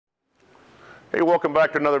Hey, welcome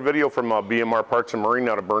back to another video from BMR Parts and Marine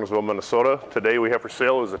out of Burnsville, Minnesota. Today we have for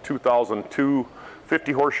sale is a 2002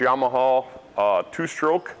 50-horse Yamaha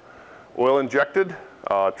two-stroke, oil injected,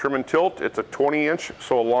 trim and tilt. It's a 20-inch,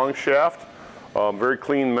 so a long shaft, very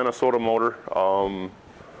clean Minnesota motor.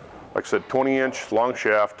 Like I said, 20-inch, long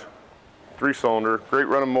shaft, 3-cylinder, great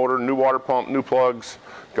running motor, new water pump, new plugs,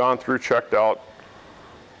 gone through, checked out.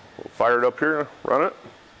 We'll fire it up here, run it.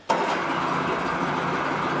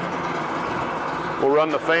 We'll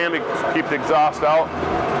run the fan to keep the exhaust out.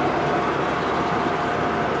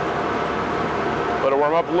 Let it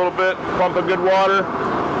warm up a little bit, pump in good water.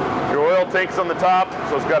 Your oil tank's on the top,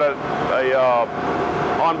 so it's got a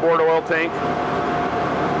onboard oil tank.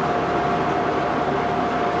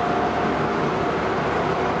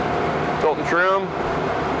 Tilt and trim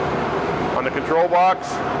on the control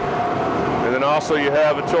box. And then also you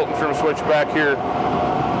have a tilt and trim switch back here.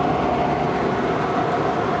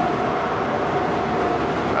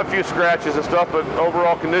 A few scratches and stuff, but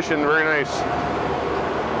overall condition, very nice.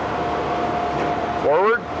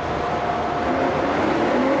 Forward.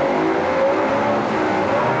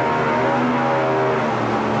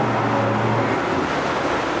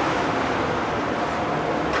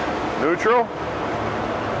 Neutral.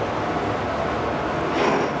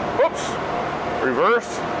 Whoops.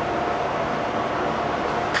 Reverse.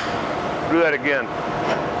 Do that again.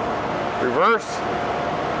 Reverse.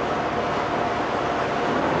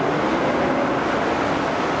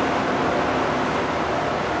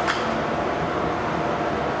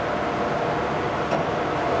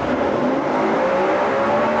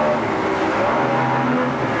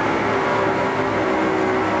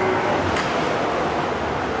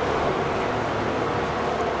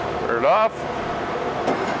 It off,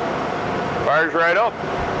 fires right up.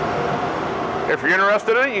 If you're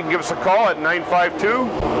interested in it, you can give us a call at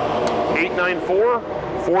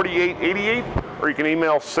 952-894-4888, or you can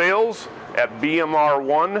email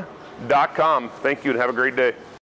sales@bmr1.com. Thank you and have a great day.